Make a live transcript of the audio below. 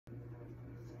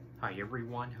Hi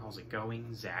everyone, how's it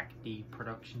going? Zach D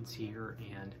Productions here,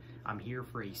 and I'm here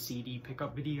for a CD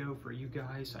pickup video for you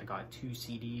guys. I got 2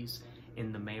 CDs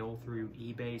in the mail through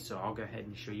eBay, so I'll go ahead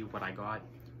and show you what I got.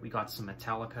 We got some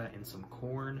Metallica and some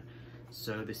Korn.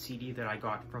 So the CD that I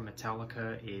got from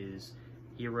Metallica is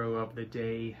Hero of the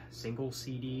Day single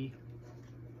CD.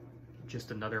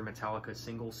 Just another Metallica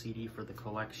single CD for the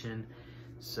collection.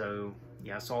 So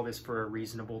yeah, I saw this for a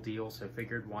reasonable deal, so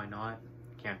figured why not.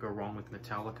 Can't go wrong with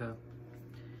Metallica.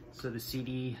 So the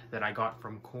CD that I got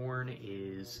from Korn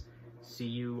is See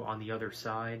You on the Other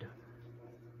Side.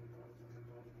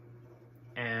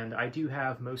 And I do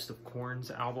have most of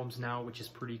Korn's albums now, which is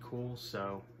pretty cool.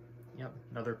 So, yep,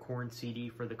 another Korn CD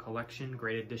for the collection.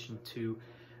 Great addition to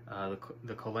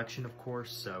the collection, of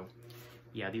course. So,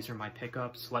 yeah, these are my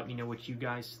pickups. Let me know what you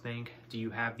guys think. Do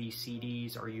you have these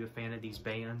CDs? Are you a fan of these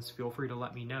bands? Feel free to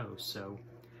let me know. So,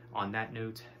 on that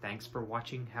note, thanks for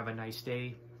watching. Have a nice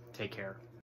day. Take care.